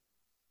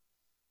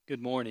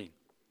Good morning.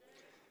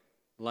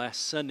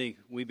 Last Sunday,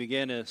 we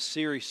began a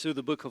series through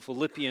the book of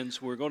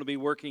Philippians. We're going to be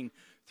working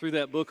through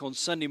that book on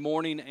Sunday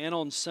morning and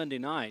on Sunday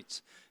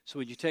nights. So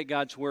would you take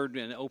God's Word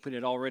and open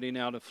it already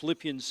now to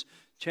Philippians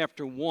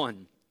chapter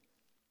 1.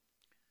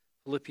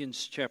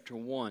 Philippians chapter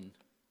 1.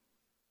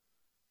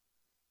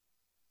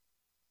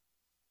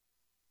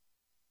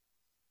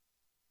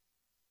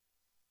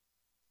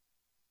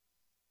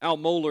 Al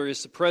Mohler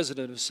is the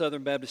president of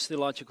Southern Baptist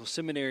Theological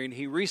Seminary,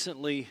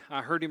 and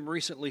I heard him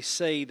recently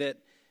say that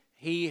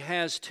he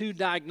has two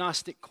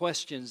diagnostic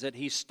questions that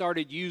he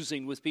started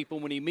using with people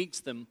when he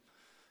meets them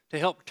to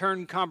help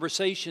turn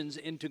conversations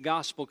into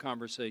gospel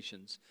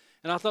conversations.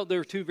 And I thought they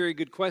were two very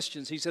good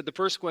questions. He said the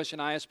first question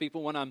I ask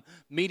people when I'm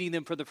meeting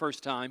them for the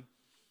first time,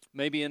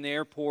 maybe in the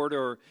airport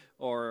or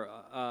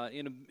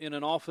in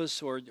an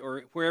office or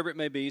wherever it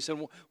may be. He said,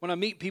 when I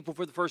meet people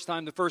for the first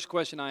time, the first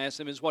question I ask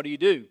them is, what do you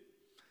do?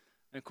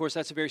 And of course,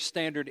 that's a very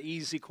standard,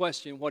 easy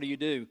question. What do you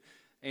do?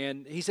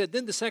 And he said,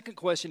 then the second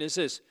question is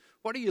this: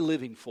 what are you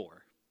living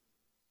for?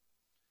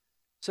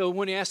 So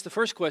when he asked the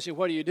first question,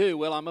 what do you do?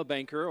 Well, I'm a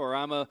banker, or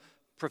I'm a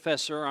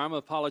professor, or I'm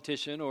a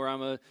politician, or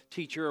I'm a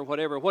teacher, or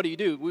whatever. What do you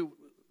do?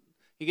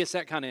 He gets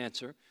that kind of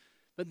answer.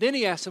 But then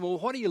he asked him, well,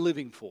 what are you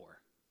living for?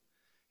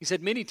 He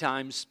said many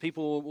times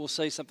people will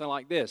say something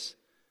like this: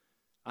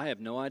 I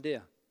have no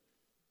idea.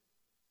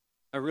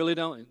 I really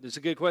don't. It's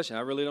a good question.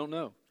 I really don't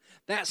know.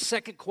 That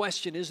second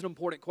question is an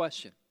important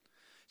question.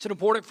 It's an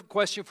important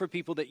question for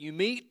people that you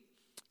meet.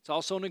 It's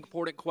also an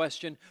important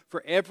question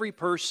for every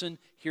person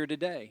here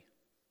today.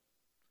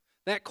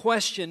 That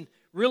question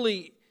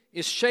really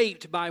is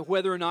shaped by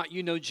whether or not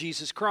you know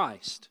Jesus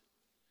Christ.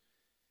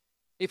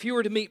 If you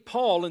were to meet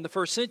Paul in the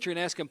first century and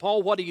ask him,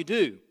 Paul, what do you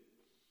do?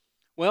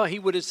 Well, he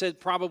would have said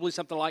probably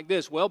something like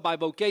this: well, by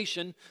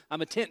vocation,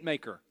 I'm a tent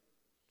maker.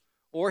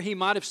 Or he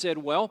might have said,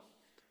 well,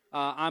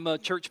 I'm a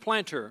church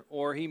planter.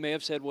 Or he may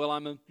have said, well,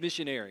 I'm a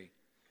missionary.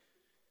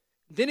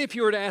 Then if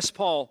you were to ask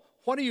Paul,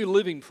 what are you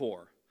living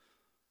for?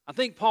 I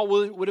think Paul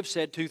would have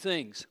said two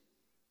things.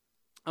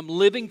 I'm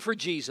living for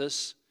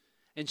Jesus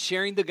and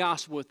sharing the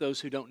gospel with those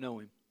who don't know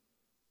him.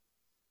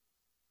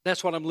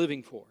 That's what I'm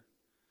living for.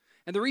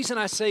 And the reason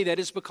I say that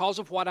is because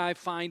of what I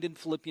find in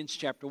Philippians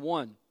chapter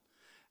 1.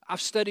 I've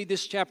studied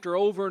this chapter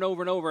over and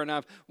over and over, and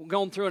I've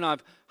gone through and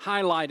I've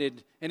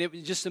highlighted, and it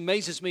just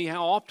amazes me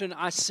how often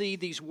I see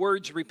these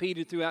words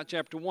repeated throughout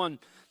chapter 1.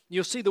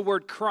 You'll see the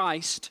word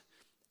Christ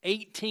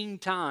 18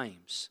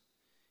 times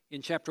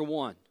in chapter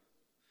 1.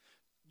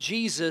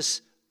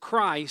 Jesus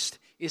Christ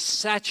is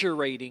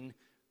saturating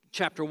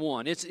chapter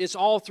 1. It's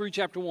all through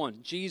chapter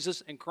 1.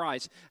 Jesus and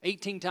Christ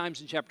 18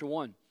 times in chapter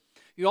 1.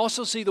 You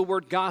also see the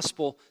word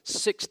gospel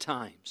 6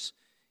 times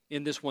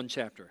in this one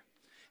chapter.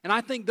 And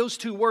I think those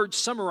two words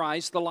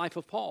summarize the life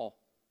of Paul.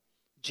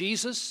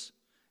 Jesus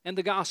and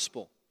the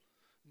gospel.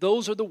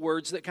 Those are the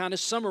words that kind of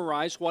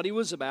summarize what he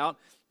was about,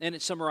 and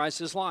it summarizes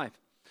his life.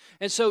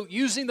 And so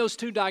using those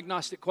two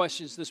diagnostic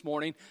questions this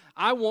morning,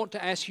 I want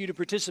to ask you to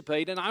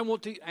participate, and I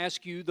want to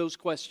ask you those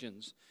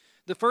questions.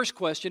 The first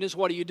question is,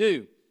 what do you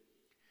do?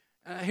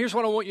 Here's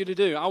what I want you to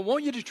do. I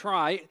want you to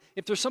try,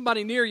 if there's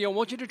somebody near you, I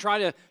want you to try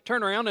to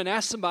turn around and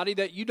ask somebody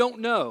that you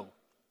don't know.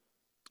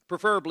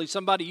 Preferably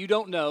somebody you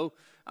don't know.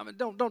 I mean,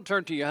 don't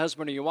turn to your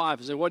husband or your wife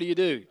and say, what do you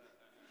do?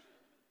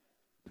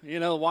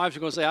 You know, the wives are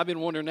going to say, I've been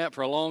wondering that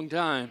for a long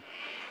time.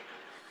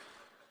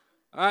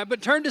 All right,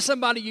 but turn to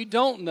somebody you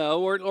don't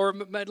know, or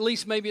at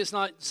least maybe it's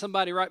not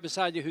somebody right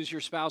beside you who's your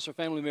spouse or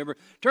family member.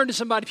 Turn to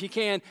somebody if you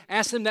can.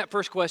 Ask them that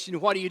first question,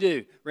 what do you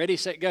do? Ready,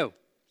 set, go.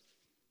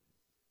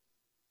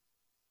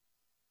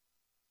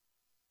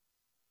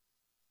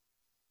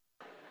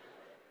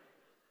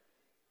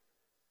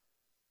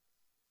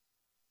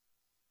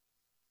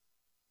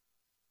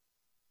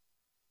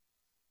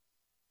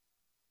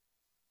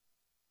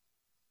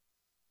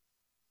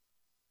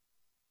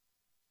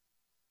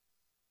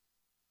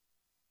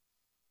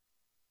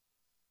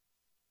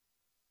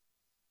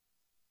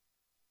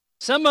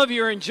 Some of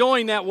you are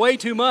enjoying that way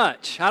too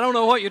much. I don't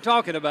know what you're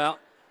talking about.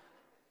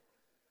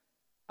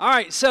 All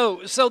right,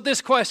 so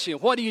this question,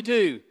 what do you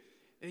do?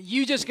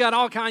 You just got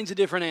all kinds of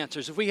different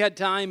answers. If we had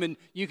time and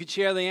you could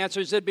share the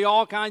answers, there'd be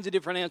all kinds of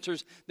different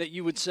answers that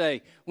you would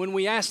say. When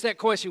we ask that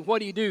question, what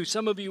do you do?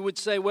 Some of you would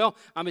say, well,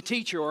 I'm a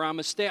teacher, or I'm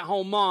a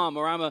stay-at-home mom,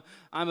 or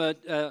I'm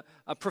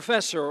a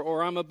professor,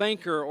 or I'm a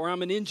banker, or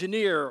I'm an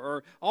engineer,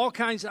 or all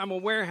kinds. I'm a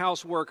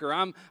warehouse worker.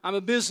 I'm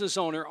a business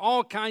owner.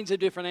 All kinds of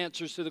different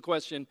answers to the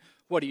question,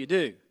 what do you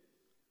do?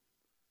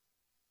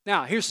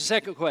 Now, here's the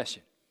second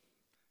question.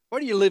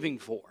 What are you living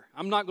for?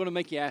 I'm not going to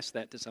make you ask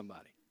that to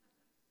somebody.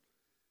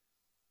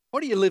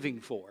 What are you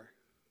living for?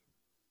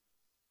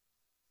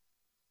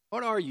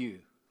 What are you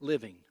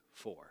living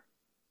for?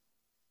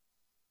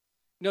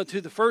 You know,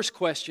 to the first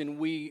question,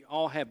 we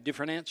all have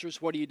different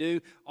answers. What do you do?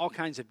 All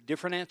kinds of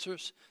different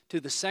answers. To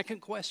the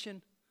second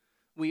question,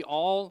 we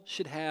all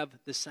should have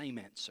the same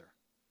answer.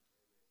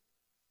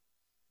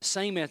 The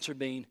same answer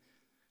being,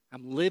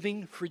 I'm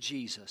living for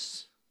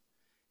Jesus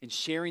and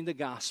sharing the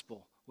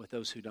gospel with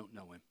those who don't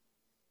know him.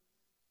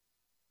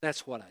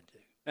 That's what I do.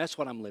 That's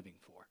what I'm living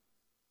for.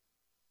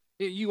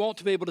 You ought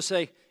to be able to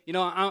say,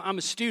 I'm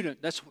a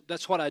student.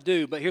 That's what I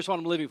do, but here's what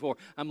I'm living for.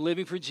 I'm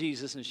living for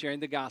Jesus and sharing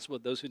the gospel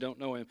with those who don't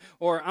know Him.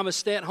 Or I'm a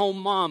stay-at-home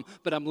mom,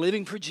 but I'm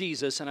living for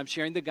Jesus and I'm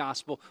sharing the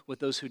gospel with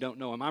those who don't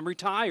know Him. I'm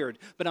retired,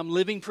 but I'm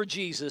living for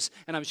Jesus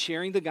and I'm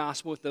sharing the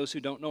gospel with those who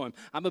don't know Him.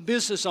 I'm a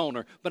business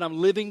owner, but I'm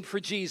living for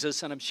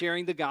Jesus and I'm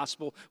sharing the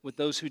gospel with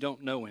those who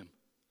don't know Him.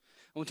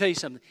 I want to tell you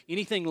something.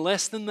 Anything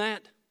less than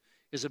that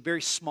is a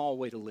very small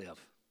way to live.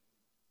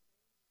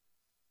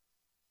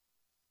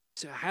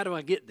 So how do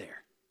I get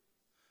there?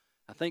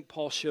 I think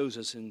Paul shows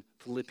us in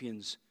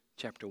Philippians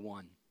chapter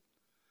 1.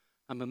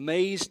 I'm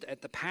amazed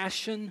at the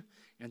passion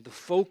and the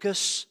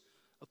focus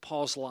of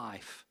Paul's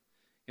life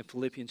in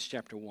Philippians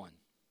chapter 1.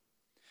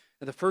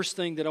 And the first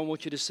thing that I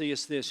want you to see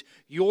is this.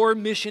 Your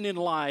mission in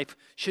life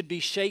should be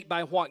shaped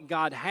by what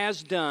God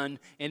has done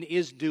and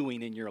is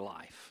doing in your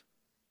life.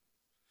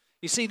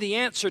 You see, the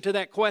answer to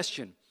that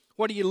question,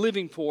 what are you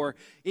living for?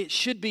 It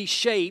should be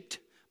shaped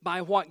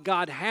by what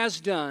God has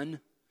done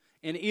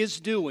and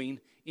is doing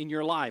in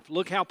your life.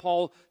 Look how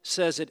Paul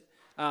says it.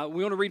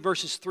 We want to read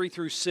verses 3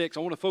 through 6. I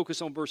want to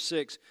focus on verse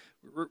 6.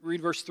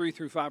 Read verse 3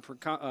 through 5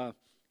 for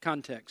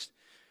context.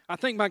 I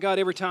thank my God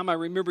every time I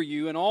remember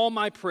you, and all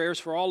my prayers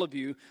for all of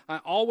you. I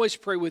always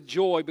pray with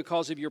joy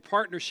because of your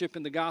partnership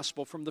in the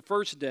gospel from the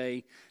first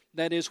day,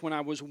 that is, when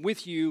I was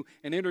with you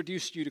and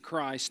introduced you to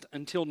Christ,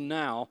 until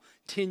now,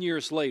 10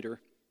 years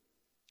later.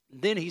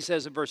 Then he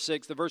says in verse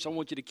 6, the verse I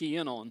want you to key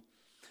in on,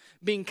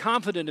 being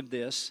confident of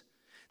this,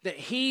 that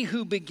He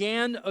who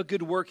began a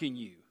good work in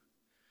you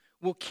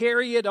will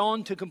carry it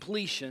on to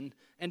completion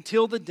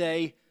until the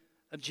day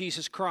of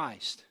Jesus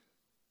Christ.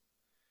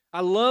 I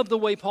love the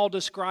way Paul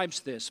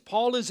describes this.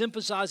 Paul is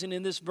emphasizing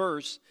in this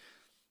verse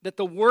that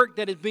the work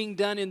that is being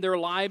done in their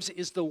lives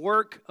is the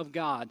work of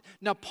God.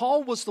 Now,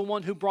 Paul was the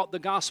one who brought the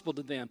gospel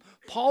to them.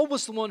 Paul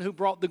was the one who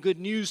brought the good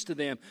news to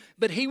them.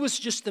 But he was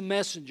just the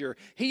messenger.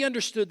 He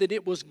understood that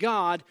it was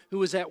God who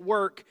was at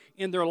work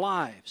in their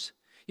lives.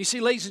 You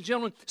see, ladies and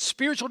gentlemen,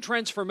 spiritual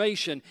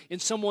transformation in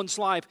someone's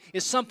life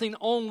is something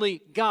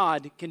only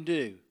God can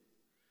do.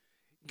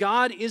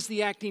 God is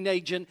the acting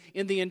agent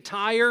in the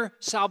entire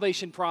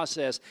salvation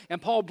process.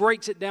 And Paul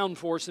breaks it down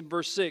for us in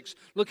verse 6.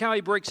 Look how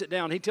he breaks it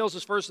down. He tells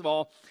us, first of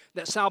all,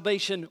 that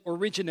salvation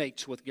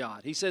originates with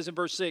God. He says in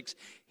verse 6,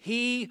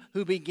 He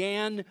who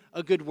began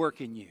a good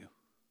work in you.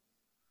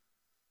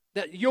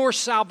 That your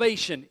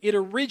salvation, it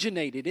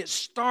originated, it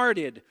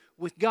started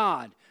with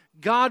God.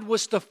 God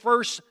was the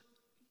first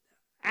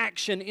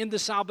action in the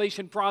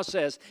salvation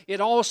process.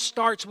 It all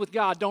starts with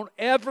God. Don't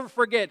ever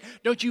forget.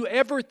 Don't you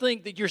ever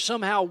think that you're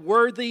somehow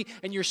worthy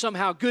and you're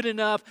somehow good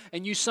enough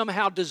and you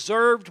somehow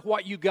deserved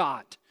what you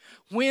got.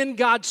 When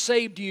God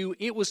saved you,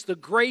 it was the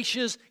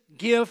gracious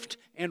gift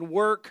and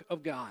work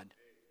of God.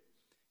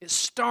 It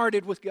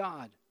started with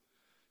God.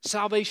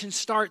 Salvation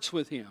starts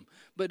with Him.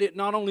 But it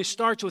not only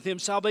starts with Him,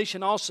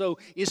 salvation also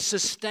is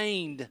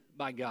sustained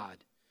by God.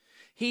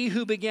 He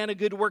who began a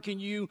good work in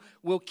you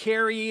will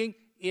carry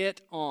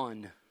it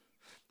on.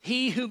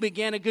 He who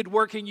began a good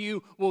work in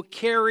you will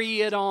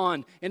carry it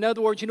on. In other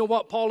words, you know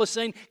what Paul is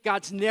saying?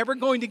 God's never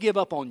going to give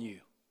up on you.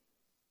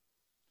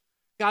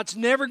 God's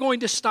never going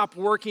to stop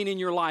working in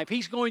your life.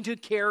 He's going to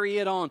carry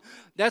it on.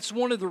 That's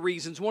one of the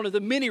reasons, one of the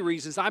many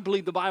reasons I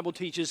believe the Bible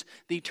teaches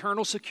the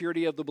eternal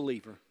security of the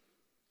believer.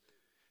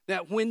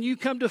 That when you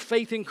come to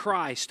faith in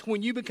Christ,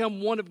 when you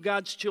become one of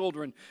God's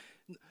children,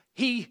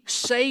 He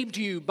saved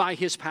you by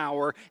His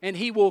power, and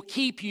He will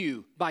keep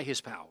you by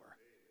His power.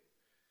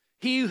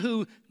 He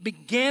who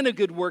began a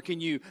good work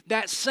in you,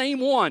 that same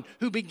one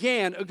who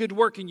began a good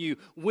work in you,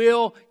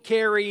 will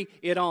carry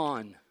it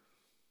on.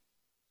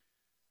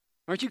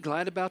 Aren't you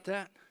glad about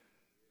that?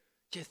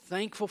 Aren't you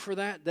thankful for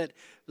that? That,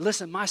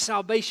 listen, my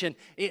salvation,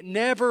 it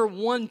never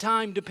one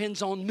time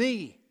depends on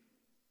me.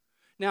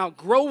 Now,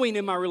 growing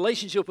in my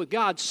relationship with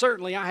God,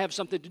 certainly I have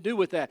something to do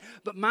with that.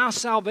 But my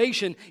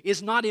salvation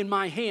is not in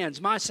my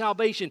hands. My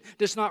salvation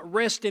does not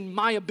rest in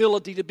my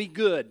ability to be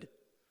good.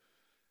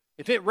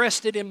 If it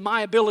rested in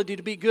my ability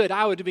to be good,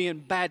 I would be in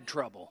bad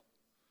trouble.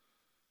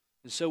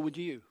 And so would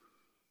you.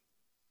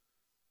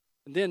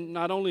 And then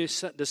not only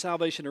does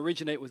salvation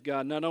originate with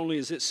God, not only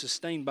is it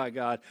sustained by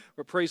God,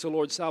 but praise the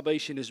Lord,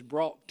 salvation is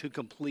brought to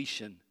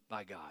completion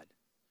by God.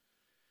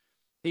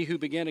 He who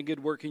began a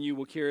good work in you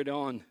will carry it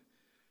on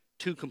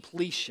to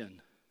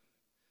completion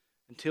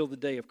until the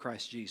day of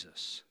Christ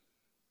Jesus.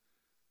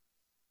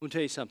 I want to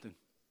tell you something.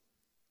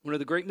 One of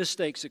the great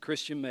mistakes that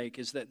Christians make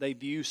is that they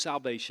view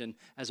salvation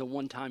as a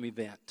one-time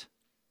event.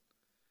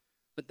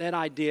 But that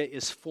idea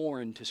is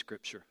foreign to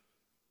Scripture.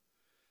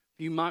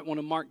 You might want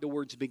to mark the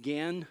words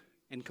began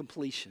and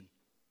completion.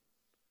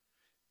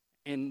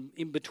 And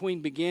in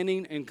between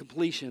beginning and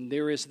completion,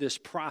 there is this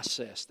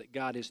process that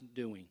God is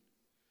doing.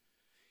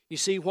 You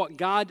see, what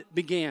God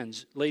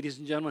begins, ladies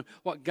and gentlemen,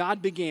 what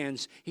God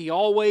begins, He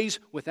always,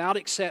 without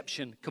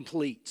exception,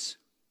 completes.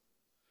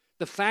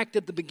 The fact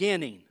of the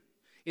beginning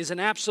is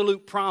an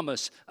absolute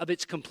promise of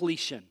its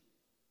completion.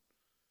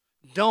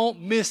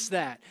 Don't miss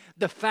that.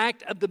 The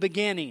fact of the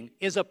beginning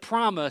is a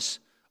promise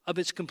of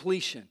its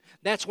completion.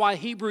 That's why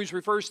Hebrews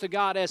refers to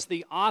God as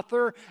the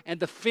author and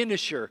the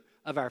finisher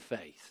of our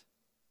faith.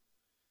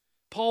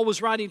 Paul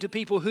was writing to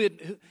people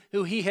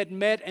who he had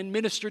met and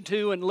ministered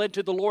to and led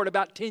to the Lord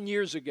about 10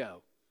 years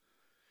ago.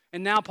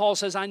 And now Paul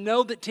says, I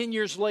know that 10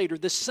 years later,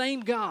 the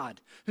same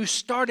God who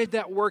started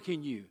that work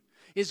in you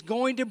is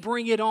going to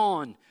bring it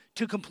on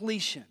to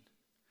completion.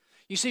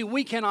 You see,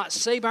 we cannot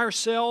save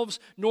ourselves,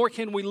 nor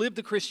can we live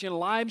the Christian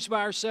lives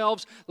by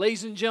ourselves.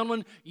 Ladies and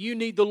gentlemen, you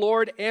need the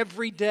Lord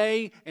every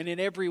day and in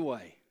every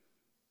way.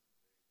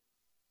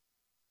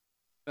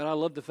 But I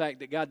love the fact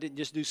that God didn't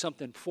just do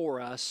something for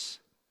us.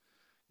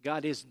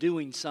 God is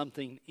doing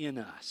something in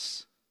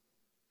us.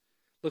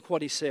 Look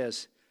what he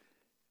says.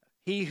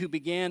 He who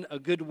began a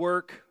good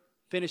work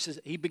finishes.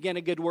 He began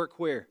a good work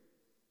where?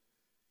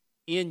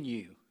 In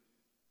you.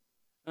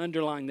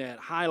 Underline that,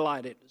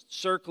 highlight it,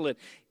 circle it.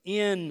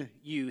 In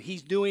you.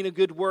 He's doing a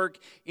good work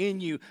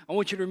in you. I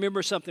want you to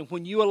remember something.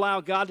 When you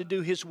allow God to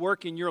do His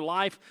work in your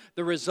life,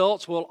 the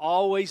results will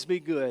always be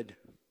good.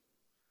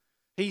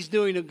 He's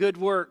doing a good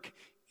work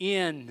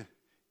in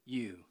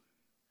you.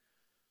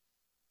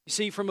 You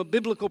see, from a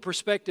biblical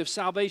perspective,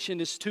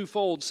 salvation is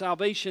twofold.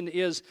 Salvation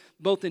is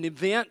both an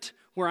event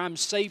where I'm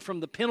saved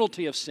from the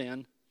penalty of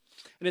sin,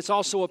 and it's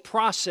also a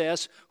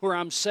process where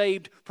I'm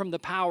saved from the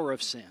power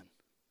of sin.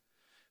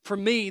 For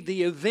me,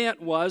 the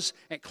event was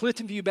at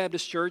Clifton View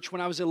Baptist Church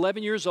when I was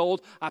 11 years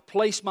old. I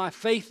placed my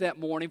faith that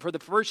morning for the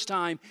first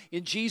time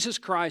in Jesus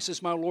Christ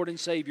as my Lord and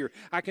Savior.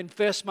 I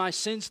confessed my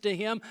sins to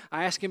Him.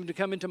 I asked Him to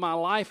come into my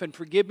life and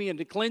forgive me and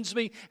to cleanse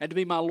me and to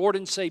be my Lord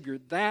and Savior.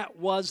 That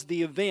was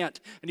the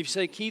event. And if you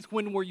say, Keith,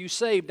 when were you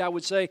saved? I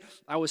would say,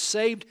 I was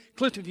saved,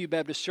 Clifton View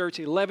Baptist Church,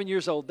 11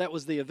 years old. That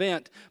was the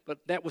event, but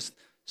that was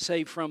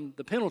saved from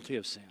the penalty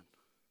of sin.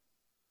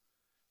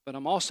 But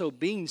I'm also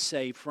being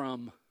saved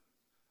from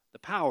the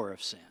power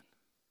of sin.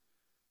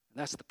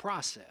 That's the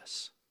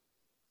process.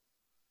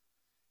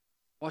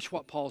 Watch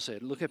what Paul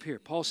said. Look up here.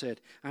 Paul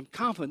said, I'm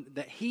confident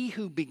that He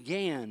who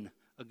began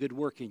a good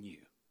work in you,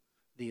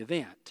 the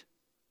event,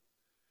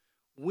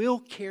 will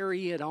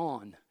carry it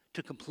on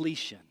to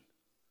completion.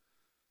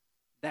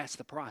 That's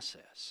the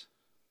process.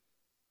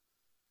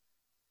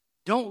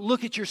 Don't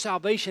look at your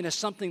salvation as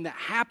something that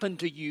happened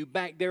to you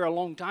back there a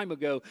long time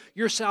ago.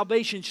 Your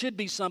salvation should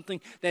be something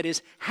that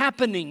is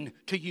happening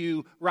to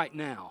you right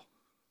now.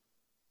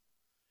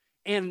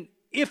 And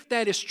if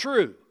that is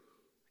true,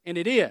 and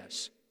it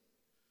is,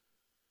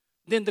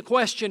 then the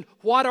question,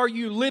 what are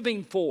you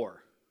living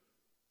for?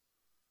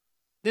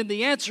 Then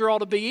the answer ought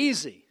to be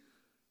easy.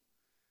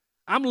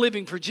 I'm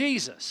living for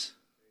Jesus.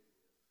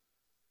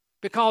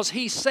 Because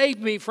He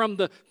saved me from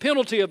the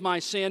penalty of my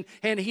sin,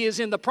 and He is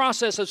in the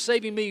process of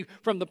saving me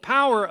from the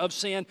power of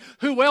sin.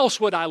 Who else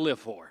would I live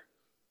for?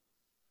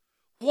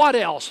 What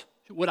else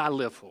would I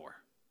live for?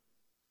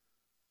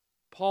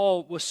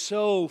 Paul was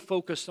so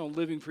focused on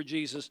living for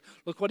Jesus.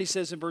 Look what he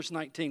says in verse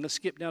 19. Let's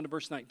skip down to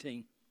verse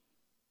 19.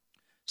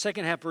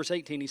 Second half, verse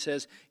 18, he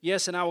says,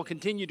 Yes, and I will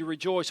continue to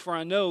rejoice, for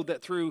I know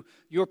that through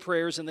your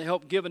prayers and the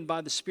help given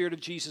by the Spirit of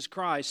Jesus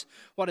Christ,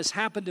 what has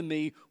happened to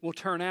me will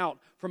turn out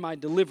for my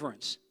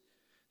deliverance.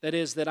 That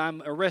is, that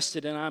I'm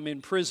arrested and I'm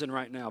in prison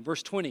right now.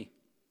 Verse 20.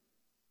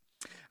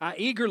 I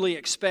eagerly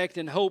expect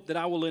and hope that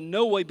I will in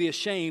no way be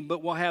ashamed,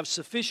 but will have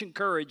sufficient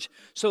courage,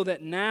 so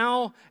that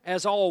now,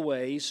 as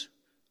always,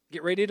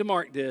 get ready to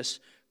mark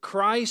this,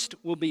 Christ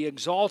will be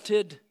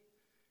exalted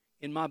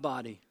in my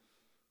body.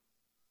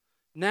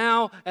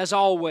 Now, as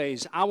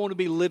always, I want to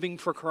be living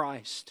for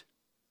Christ.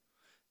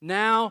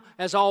 Now,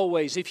 as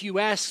always, if you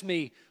ask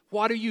me,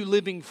 what are you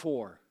living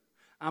for?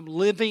 I'm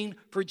living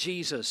for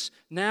Jesus.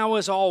 Now,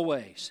 as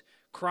always,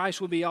 Christ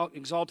will be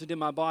exalted in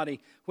my body,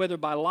 whether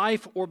by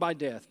life or by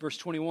death. Verse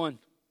 21.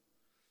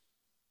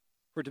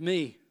 For to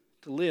me,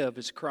 to live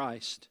is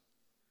Christ,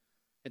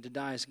 and to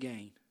die is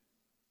gain.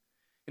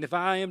 And if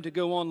I am to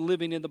go on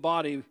living in the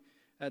body,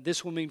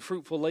 this will mean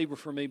fruitful labor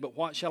for me. But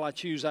what shall I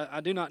choose? I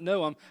do not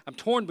know. I'm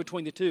torn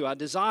between the two. I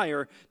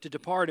desire to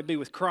depart and be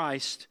with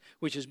Christ,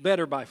 which is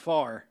better by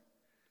far.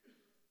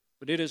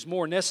 But it is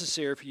more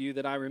necessary for you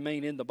that I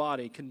remain in the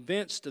body.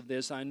 Convinced of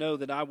this, I know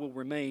that I will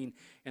remain,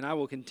 and I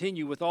will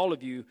continue with all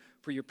of you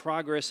for your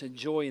progress and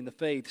joy in the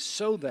faith,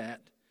 so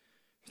that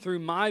through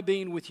my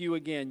being with you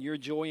again, your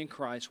joy in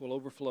Christ will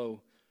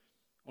overflow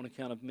on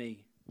account of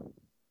me.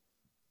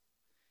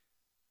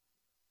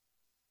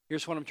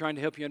 Here's what I'm trying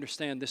to help you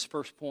understand, this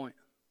first point.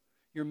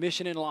 Your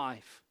mission in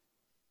life.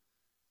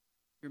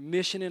 Your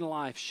mission in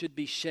life should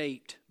be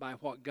shaped by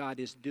what God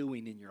is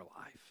doing in your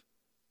life.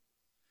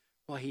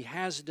 What He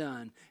has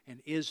done and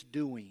is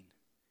doing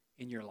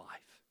in your life.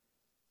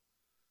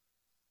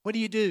 What do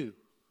you do?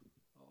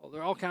 Well,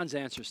 there are all kinds of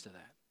answers to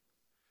that.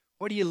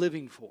 What are you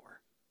living for?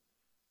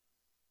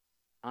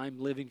 I'm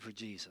living for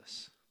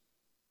Jesus.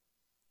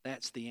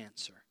 That's the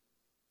answer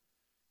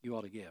you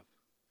ought to give.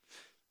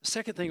 The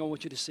second thing I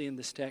want you to see in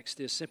this text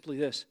is simply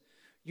this.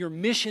 Your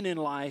mission in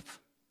life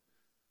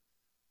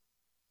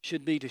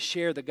should be to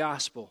share the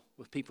gospel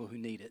with people who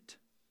need it.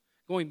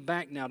 Going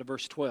back now to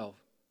verse 12.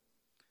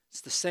 It's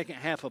the second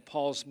half of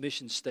Paul's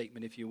mission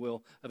statement, if you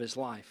will, of his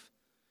life.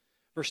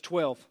 Verse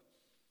 12.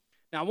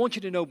 Now I want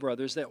you to know,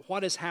 brothers, that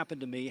what has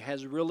happened to me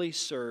has really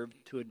served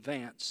to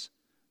advance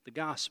the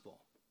gospel.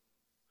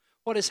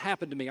 What has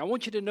happened to me? I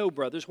want you to know,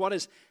 brothers, what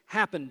has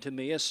happened to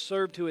me has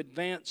served to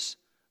advance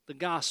the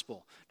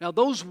gospel. Now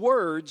those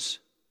words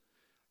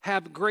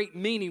have great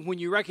meaning when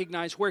you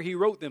recognize where he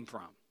wrote them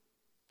from.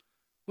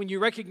 When you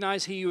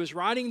recognize he was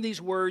writing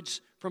these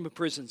words from a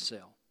prison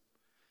cell.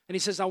 And he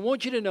says, I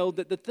want you to know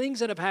that the things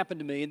that have happened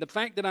to me, and the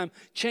fact that I'm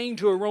chained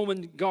to a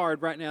Roman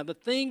guard right now, the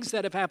things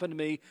that have happened to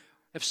me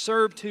have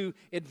served to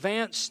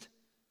advance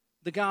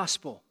the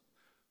gospel.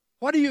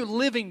 What are you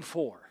living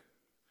for?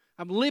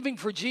 I'm living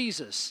for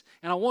Jesus,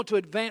 and I want to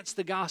advance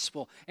the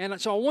gospel. And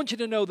so I want you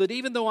to know that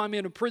even though I'm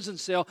in a prison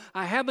cell,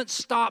 I haven't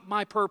stopped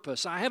my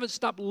purpose. I haven't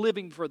stopped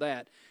living for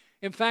that.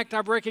 In fact,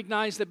 I've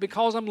recognized that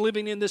because I'm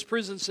living in this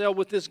prison cell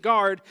with this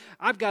guard,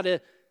 I've got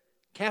a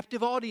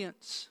captive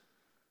audience.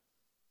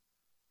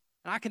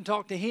 And I can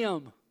talk to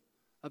him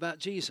about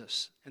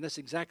Jesus. And that's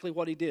exactly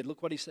what he did.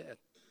 Look what he said.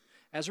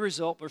 As a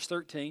result, verse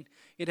 13,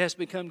 it has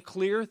become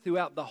clear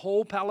throughout the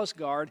whole palace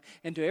guard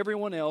and to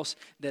everyone else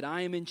that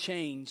I am in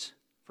chains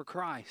for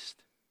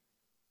Christ.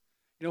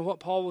 You know what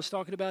Paul was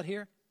talking about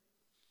here?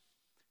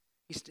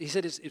 He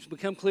said it's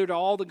become clear to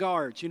all the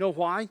guards. You know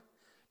why?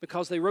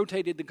 Because they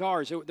rotated the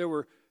guards. There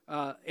were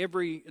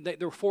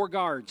 4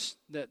 guards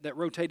that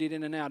rotated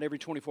in and out every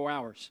 24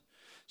 hours.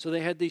 So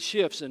they had these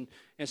shifts, and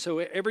so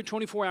every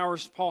 24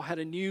 hours, Paul had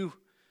a new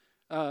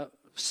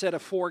set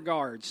of 4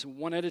 guards,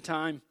 one at a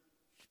time.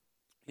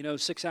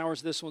 6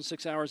 hours this one,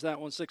 6 hours that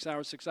one, 6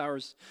 hours, 6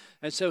 hours.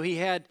 And so he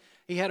had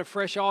a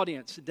fresh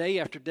audience day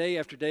after day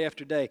after day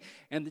after day.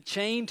 And the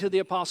chain to the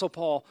Apostle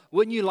Paul,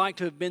 wouldn't you like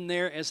to have been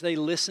there as they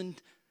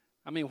listened?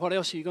 I mean, what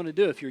else are you going to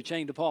do if you're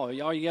chained to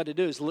Paul? All you got to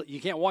do is,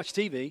 you can't watch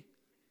TV.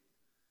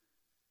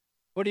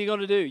 What are you going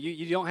to do?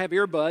 You don't have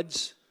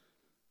earbuds.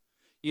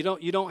 You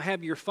don't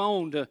have your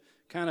phone to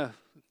kind of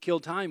kill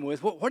time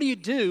with. What do you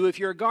do if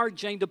you're a guard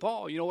chained to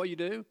Paul? You know what you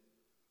do?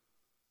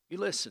 You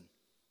listen.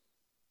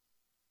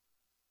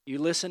 You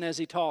listen as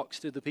he talks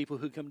to the people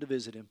who come to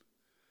visit him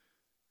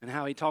and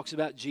how he talks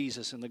about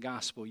Jesus and the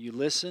gospel. You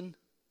listen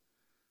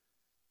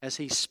as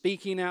he's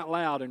speaking out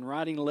loud and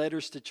writing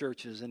letters to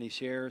churches and he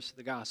shares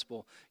the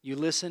gospel. You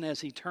listen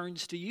as he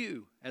turns to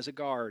you as a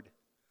guard.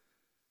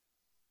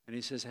 And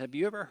he says, have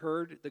you ever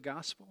heard the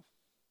gospel?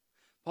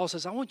 Paul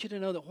says, I want you to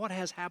know that what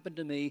has happened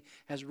to me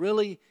has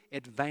really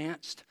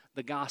advanced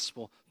the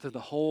gospel through the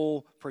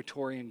whole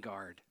Praetorian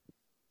Guard.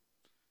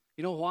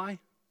 You know why?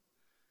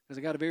 Because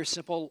I got a very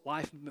simple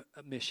life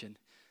mission.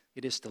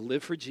 It is to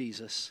live for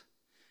Jesus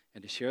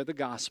and to share the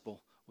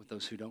gospel with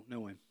those who don't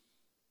know him.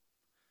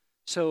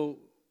 So,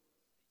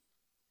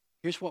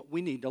 here's what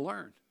we need to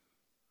learn.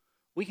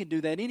 We can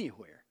do that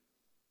anywhere.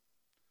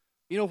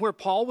 You know where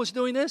Paul was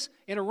doing this?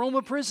 In a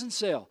Roman prison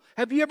cell.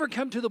 Have you ever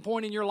come to the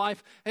point in your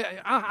life?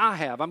 I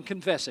have, I'm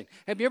confessing.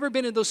 Have you ever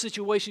been in those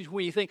situations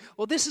where you think,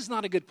 well, this is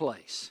not a good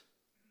place?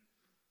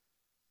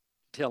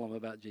 Tell them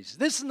about Jesus.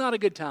 This is not a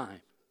good time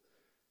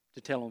to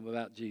tell them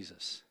about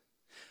Jesus.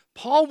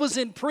 Paul was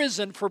in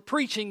prison for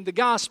preaching the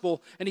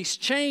gospel, and he's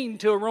chained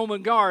to a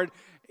Roman guard.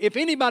 If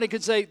anybody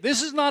could say,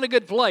 this is not a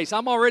good place,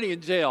 I'm already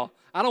in jail.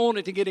 I don't want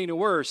it to get any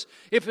worse.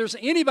 If there's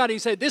anybody who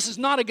said, this is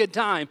not a good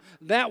time,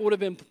 that would have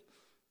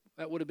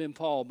been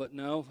Paul. But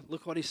no,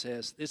 look what he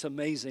says. It's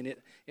amazing. It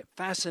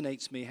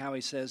fascinates me how he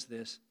says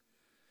this.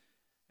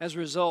 As a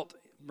result,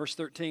 verse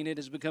 13, it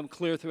has become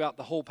clear throughout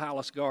the whole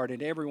palace guard and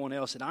to everyone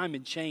else that I'm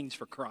in chains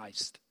for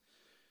Christ.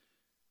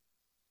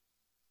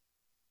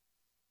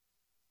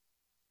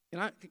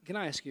 Can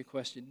I ask you a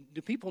question?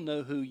 Do people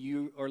know who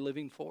you are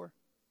living for?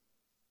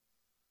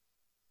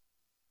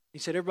 He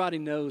said, everybody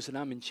knows that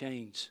I'm in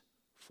chains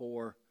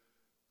for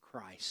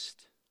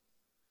Christ.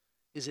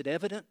 Is it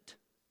evident?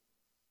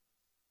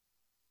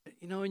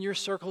 In your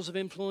circles of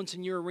influence,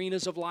 in your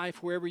arenas of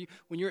life, wherever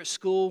when you're at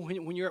school,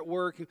 when you're at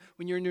work,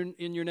 when you're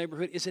in your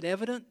neighborhood, is it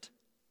evident?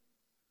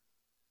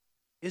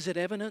 Is it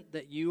evident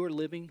that you are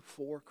living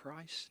for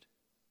Christ?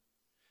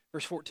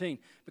 Verse 14,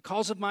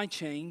 because of my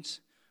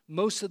chains,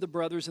 most of the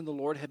brothers in the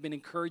Lord have been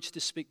encouraged to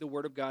speak the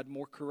word of God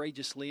more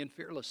courageously and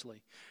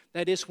fearlessly.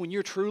 That is, when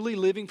you're truly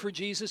living for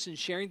Jesus and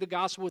sharing the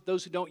gospel with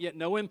those who don't yet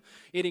know him,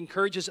 it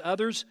encourages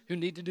others who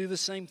need to do the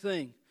same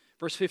thing.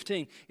 Verse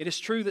 15, it is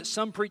true that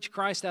some preach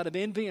Christ out of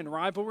envy and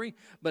rivalry,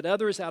 but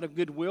others out of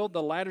goodwill.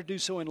 The latter do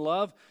so in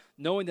love,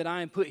 knowing that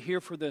I am put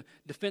here for the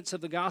defense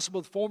of the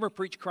gospel. The former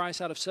preach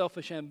Christ out of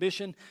selfish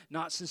ambition,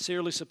 not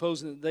sincerely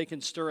supposing that they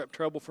can stir up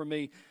trouble for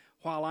me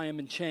while I am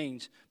in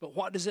chains. But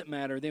what does it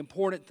matter? The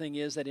important thing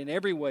is that in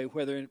every way,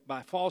 whether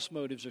by false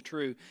motives or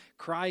true,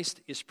 Christ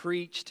is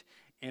preached,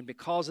 and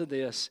because of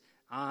this,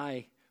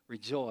 I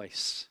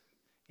rejoice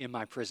in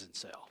my prison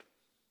cell.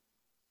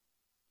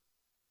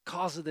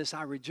 Because of this,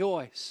 I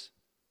rejoice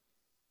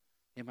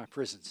in my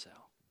prison cell.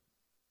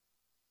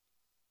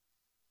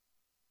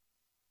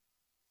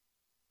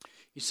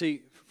 You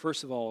see,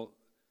 first of all,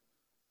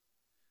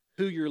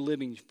 who you're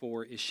living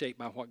for is shaped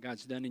by what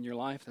God's done in your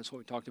life. That's what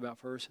we talked about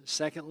first.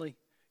 Secondly,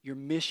 your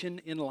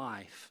mission in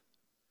life.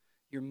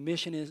 Your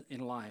mission is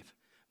in life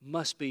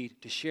must be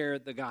to share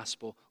the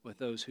gospel with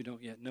those who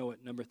don't yet know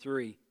it. Number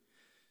 3,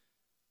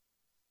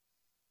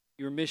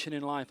 your mission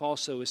in life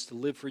also is to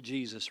live for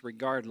Jesus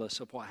regardless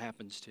of what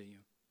happens to you.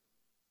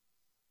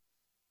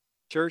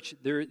 Church,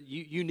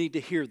 you need to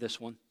hear this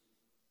one.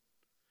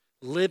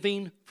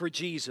 Living for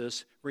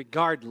Jesus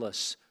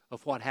regardless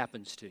of what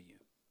happens to you.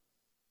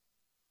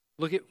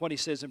 Look at what he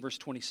says in verse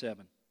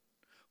 27.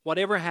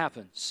 Whatever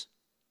happens,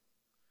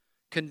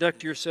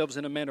 conduct yourselves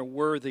in a manner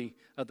worthy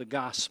of the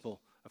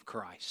gospel of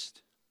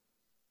Christ.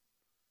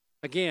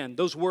 Again,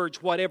 those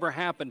words, whatever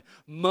happened,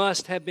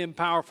 must have been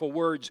powerful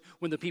words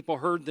when the people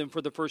heard them for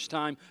the first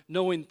time,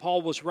 knowing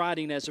Paul was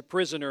writing as a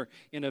prisoner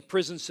in a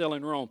prison cell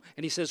in Rome.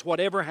 And he says,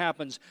 whatever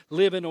happens,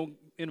 live in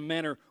a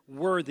manner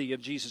worthy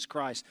of Jesus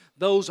Christ.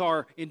 Those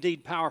are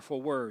indeed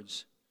powerful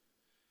words.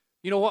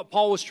 You know what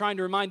Paul was trying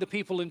to remind the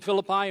people in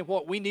Philippi, and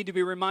what we need to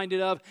be reminded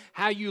of?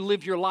 How you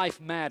live your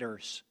life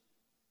matters.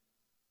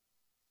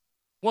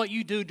 What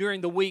you do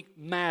during the week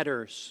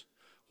matters.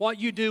 What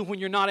you do when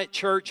you're not at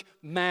church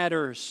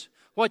matters.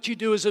 What you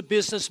do as a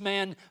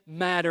businessman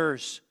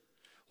matters.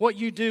 What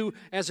you do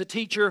as a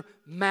teacher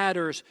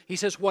matters. He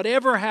says,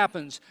 whatever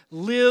happens,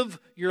 live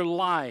your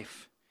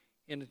life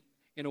in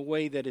a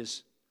way that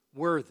is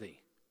worthy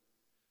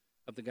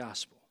of the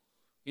gospel.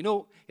 You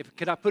know,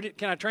 can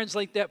I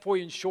translate that for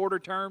you in shorter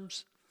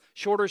terms?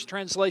 Shorter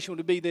translation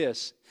would be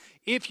this.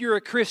 If you're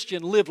a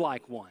Christian, live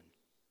like one.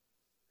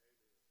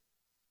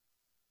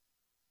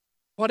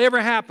 Whatever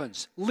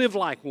happens, live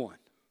like one.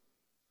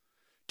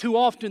 Too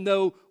often,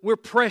 though, we're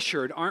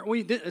pressured, aren't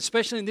we?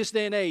 Especially in this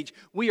day and age,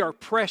 we are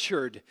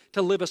pressured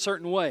to live a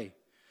certain way.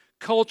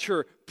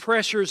 Culture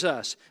pressures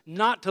us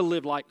not to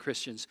live like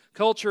Christians.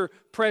 Culture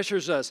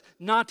pressures us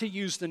not to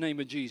use the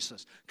name of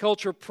Jesus.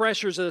 Culture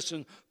pressures us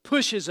and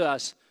pushes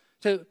us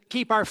to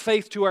keep our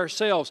faith to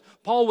ourselves.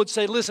 Paul would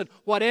say, listen,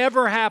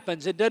 whatever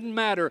happens, it doesn't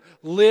matter.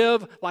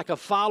 Live like a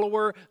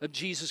follower of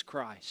Jesus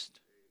Christ.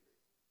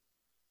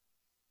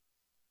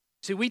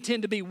 See, we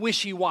tend to be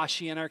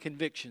wishy-washy in our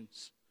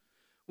convictions.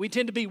 We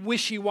tend to be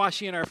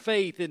wishy-washy in our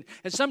faith, and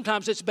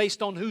sometimes it's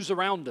based on who's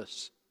around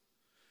us.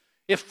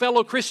 If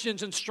fellow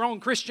Christians and strong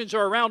Christians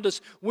are around us,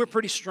 we're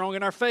pretty strong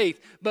in our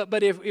faith.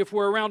 But if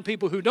we're around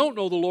people who don't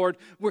know the Lord,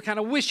 we're kind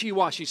of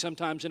wishy-washy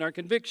sometimes in our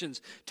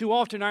convictions. Too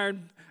often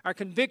our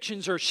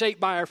convictions are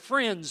shaped by our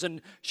friends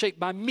and shaped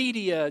by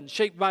media and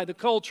shaped by the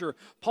culture.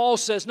 Paul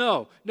says,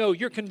 no,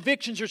 your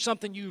convictions are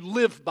something you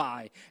live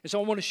by. And so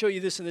I want to show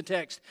you this in the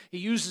text. He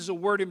uses a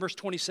word in verse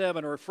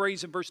 27 or a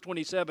phrase in verse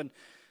 27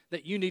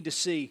 that you need to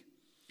see.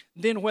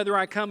 Then whether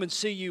I come and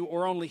see you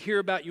or only hear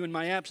about you in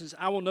my absence,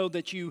 I will know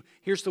that you,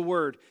 here's the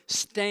word,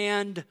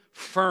 stand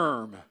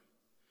firm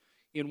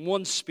in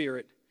one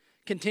spirit,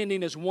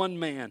 contending as one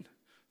man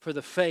for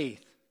the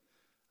faith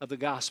of the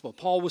gospel.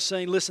 Paul was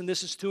saying, listen,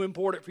 this is too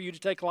important for you to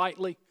take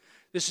lightly.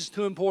 This is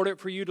too important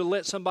for you to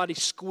let somebody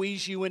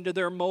squeeze you into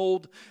their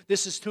mold.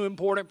 This is too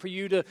important for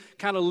you to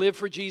kind of live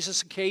for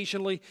Jesus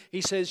occasionally.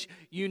 He says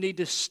you need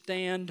to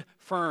stand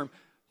firm.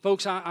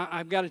 Folks,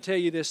 I've got to tell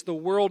you this. The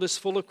world is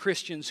full of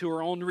Christians who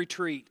are on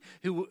retreat,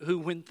 who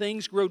when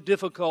things grow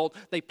difficult,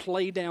 they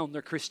play down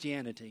their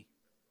Christianity.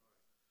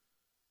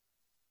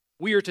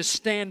 We are to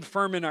stand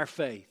firm in our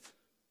faith,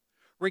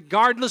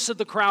 regardless of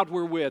the crowd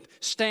we're with.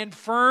 Stand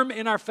firm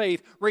in our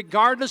faith,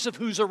 regardless of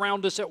who's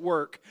around us at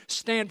work.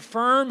 Stand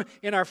firm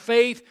in our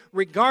faith,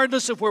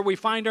 regardless of where we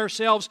find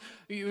ourselves.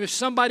 If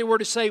somebody were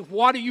to say,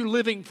 what are you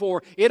living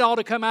for? It ought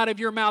to come out of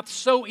your mouth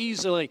so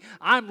easily.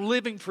 I'm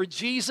living for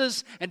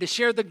Jesus and to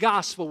share the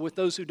gospel with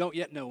those who don't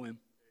yet know Him.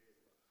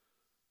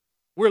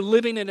 We're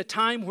living in a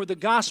time where the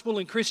gospel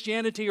and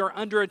Christianity are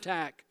under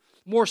attack,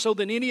 more so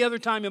than any other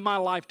time in my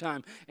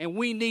lifetime. And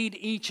we need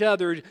each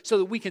other so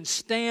that we can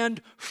stand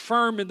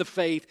firm in the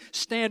faith,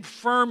 stand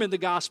firm in the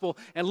gospel,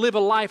 and live a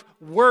life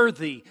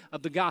worthy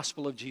of the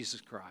gospel of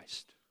Jesus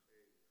Christ.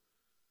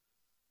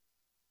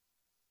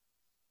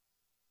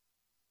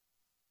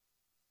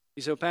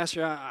 You say,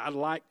 Pastor, I'd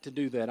like to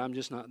do that. I'm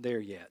just not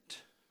there yet.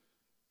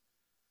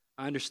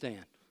 I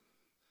understand.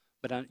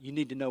 But you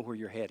need to know where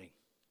you're heading.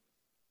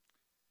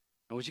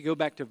 I want you to go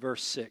back to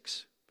verse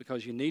 6.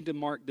 Because you need to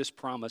mark this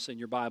promise in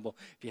your Bible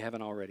if you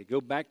haven't already.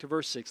 Go back to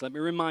verse 6. Let me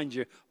remind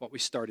you what we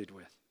started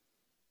with.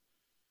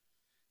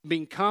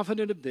 Being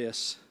confident of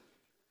this,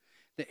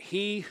 that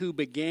He who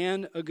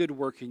began a good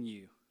work in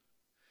you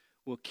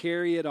will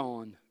carry it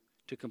on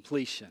to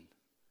completion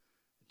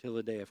until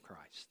the day of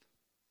Christ.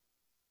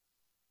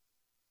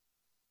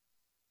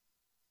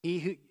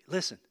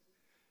 Listen,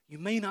 you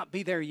may not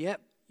be there yet,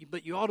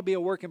 but you ought to be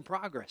a work in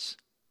progress.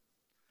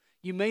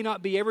 You may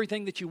not be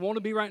everything that you want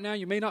to be right now.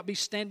 You may not be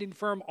standing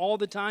firm all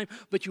the time,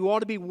 but you ought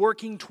to be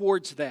working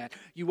towards that.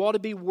 You ought to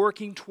be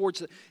working towards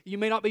that. You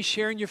may not be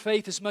sharing your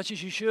faith as much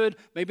as you should,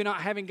 maybe not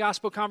having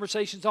gospel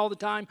conversations all the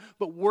time,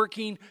 but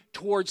working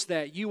towards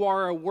that. You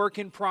are a work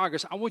in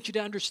progress. I want you to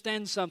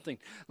understand something.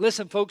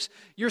 Listen, folks,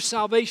 your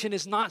salvation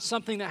is not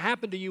something that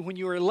happened to you when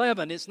you were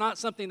 11. It's not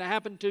something that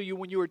happened to you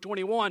when you were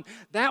 21.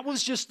 That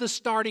was just the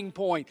starting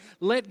point.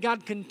 Let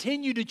God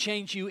continue to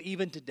change you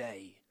even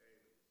today.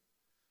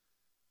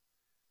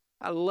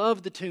 I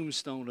love the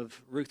tombstone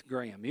of Ruth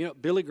Graham. You know,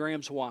 Billy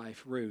Graham's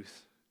wife,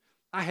 Ruth.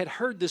 I had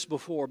heard this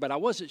before, but I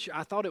wasn't sure.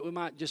 I thought it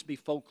might just be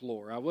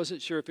folklore. I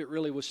wasn't sure if it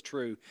really was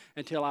true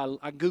until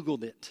I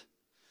Googled it.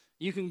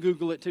 You can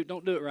Google it too.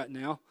 Don't do it right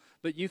now,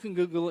 but you can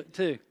Google it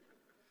too.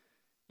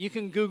 You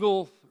can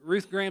Google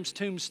Ruth Graham's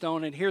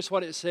tombstone, and here's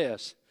what it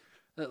says.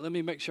 Let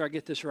me make sure I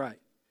get this right.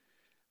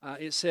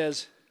 It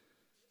says,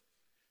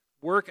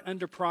 "Work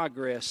under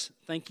progress.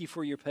 Thank you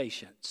for your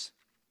patience."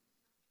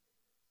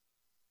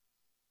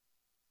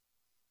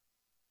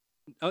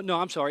 Oh, no,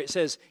 I'm sorry. It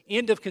says,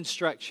 "End of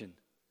construction.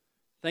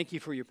 Thank you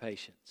for your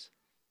patience."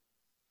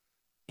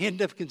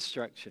 End of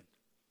construction.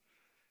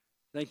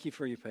 Thank you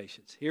for your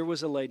patience. Here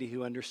was a lady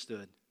who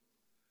understood.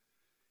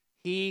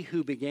 He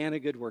who began a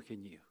good work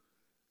in you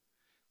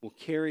will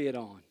carry it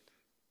on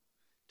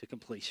to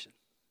completion.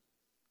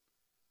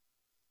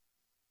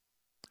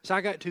 So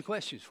I got two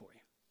questions for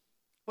you.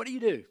 What do you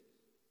do?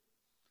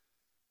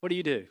 What do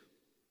you do?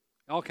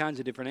 All kinds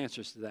of different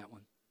answers to that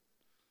one.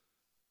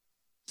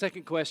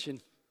 Second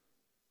question,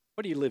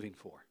 what are you living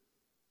for?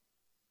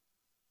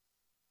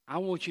 I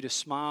want you to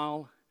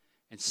smile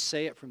and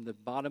say it from the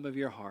bottom of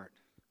your heart.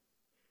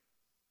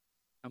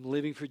 I'm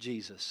living for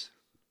Jesus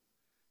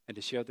and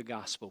to share the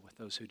gospel with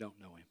those who don't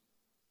know Him.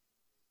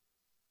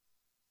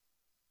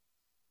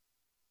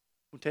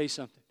 I'll tell you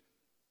something.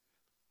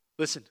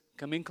 Listen,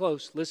 come in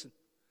close. Listen.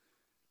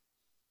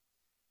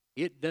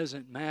 It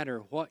doesn't matter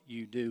what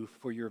you do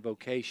for your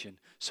vocation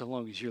so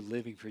long as you're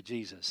living for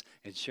Jesus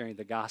and sharing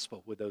the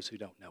gospel with those who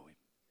don't know Him.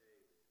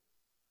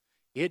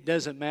 It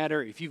doesn't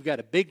matter if you've got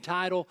a big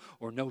title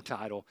or no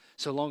title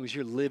so long as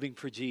you're living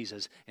for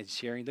Jesus and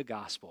sharing the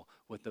gospel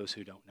with those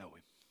who don't know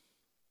Him.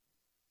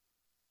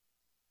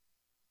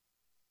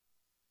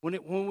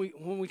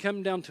 When we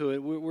come down to it,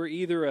 we're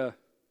either a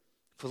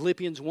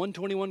Philippians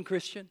 1:21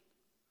 Christian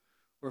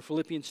or a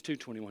Philippians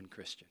 2:21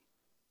 Christian.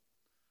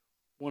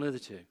 One of the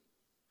two.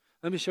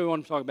 Let me show you what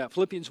I'm talking about.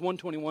 Philippians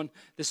 1:21,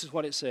 this is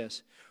what it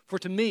says. "For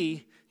to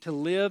me, to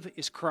live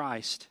is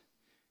Christ,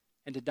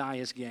 and to die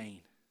is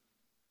gain."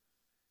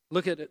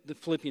 Look at the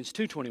Philippians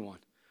 2:21.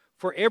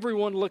 "For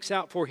everyone looks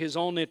out for his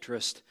own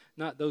interest,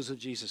 not those of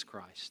Jesus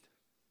Christ."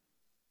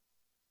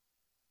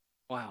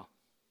 Wow.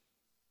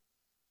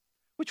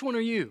 Which one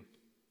are you?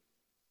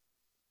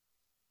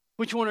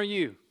 Which one are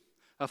you?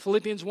 A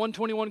Philippians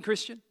 1:21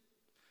 Christian?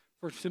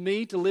 For to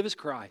me, to live is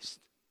Christ.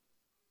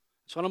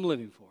 That's what I'm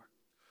living for.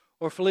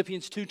 Or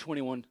Philippians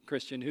 2:21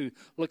 Christian who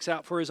looks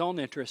out for his own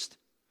interest,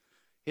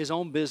 his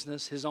own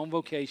business, his own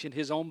vocation,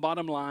 his own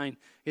bottom line,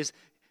 his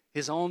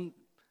own...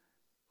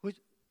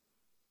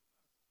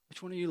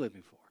 Which one are you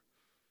living for?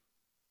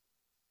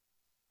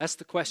 That's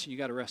the question you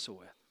got to wrestle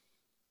with.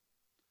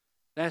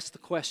 That's the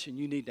question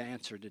you need to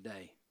answer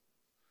today.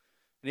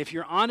 And if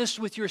you're honest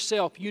with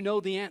yourself, you know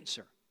the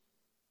answer.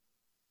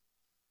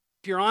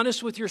 If you're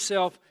honest with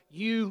yourself,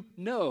 you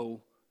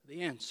know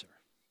the answer.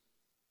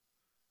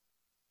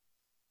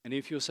 And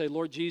if you'll say,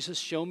 "Lord Jesus,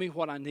 show me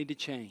what I need to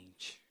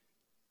change,"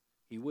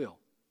 He will.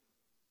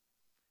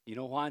 You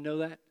know why I know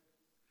that?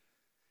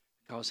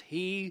 Because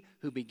He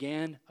who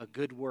began a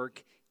good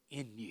work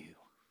in you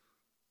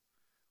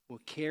will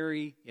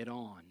carry it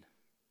on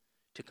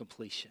to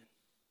completion.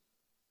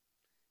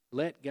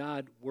 Let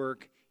God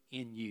work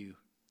in you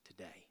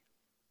today.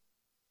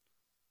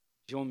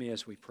 Join me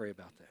as we pray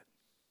about that.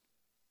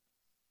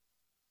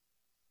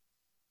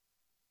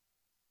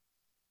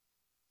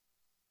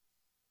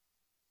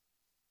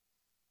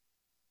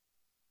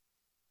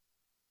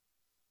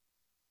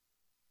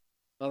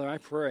 Father, I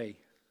pray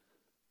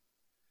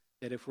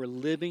that if we're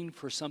living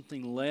for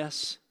something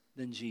less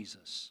than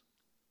Jesus,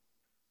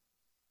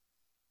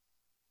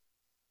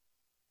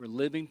 we're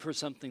living for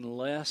something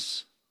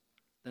less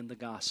than the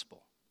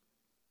gospel,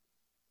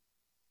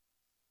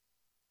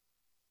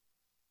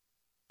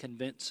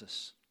 convince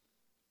us,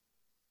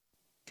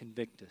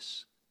 convict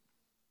us,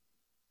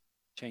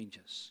 change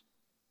us.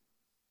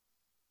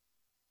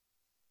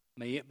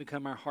 May it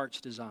become our heart's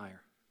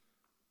desire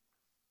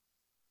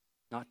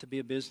not to be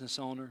a business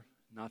owner,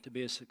 not to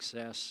be a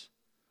success,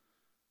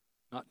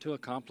 not to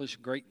accomplish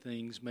great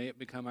things. May it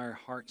become our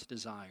heart's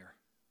desire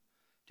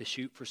to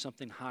shoot for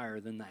something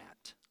higher than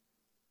that.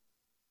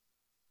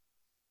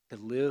 To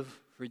live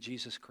for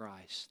Jesus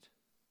Christ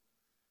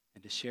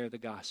and to share the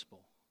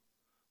gospel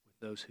with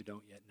those who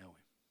don't yet know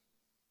Him.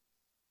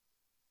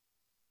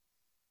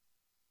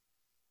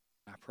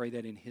 I pray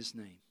that in His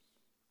name.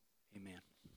 Amen.